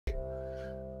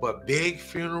But Big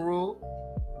Funeral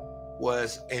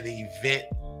was an event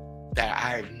that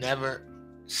I've never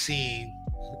seen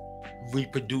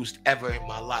reproduced ever in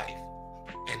my life.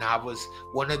 And I was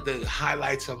one of the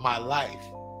highlights of my life.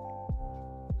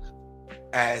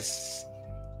 As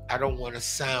I don't want to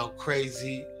sound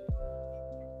crazy,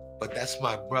 but that's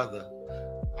my brother.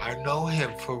 I know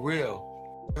him for real.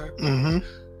 Mm-hmm.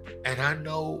 And I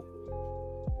know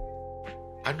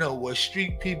what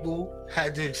street people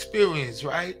had to experience,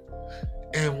 right?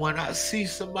 And when I see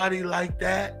somebody like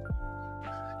that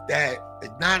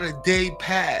not a day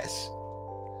pass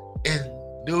in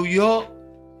New York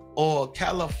or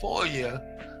California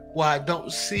where I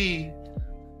don't see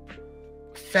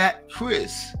Fat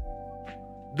Chris,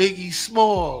 Biggie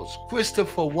Smalls,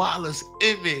 Christopher Wallace's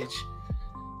image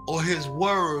or his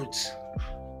words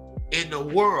in the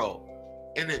world.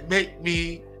 And it make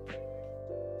me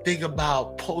think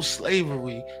about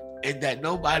post-slavery and that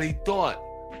nobody thought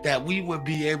that we would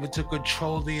be able to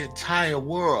control the entire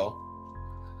world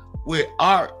with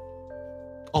art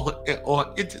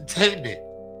or entertainment,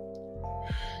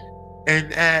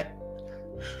 and that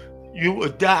you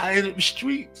will die in the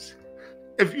streets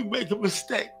if you make a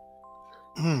mistake.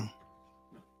 And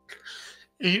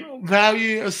you don't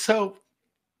value yourself.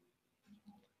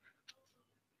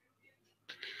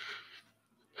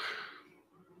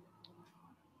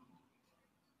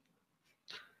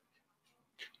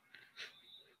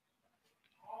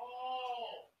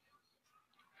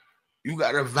 You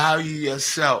gotta value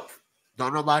yourself.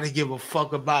 Don't nobody give a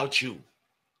fuck about you.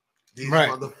 These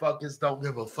motherfuckers don't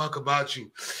give a fuck about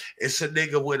you. It's a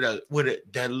nigga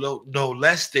that know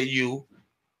less than you.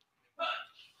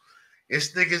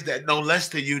 It's niggas that know less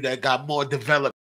than you that got more developed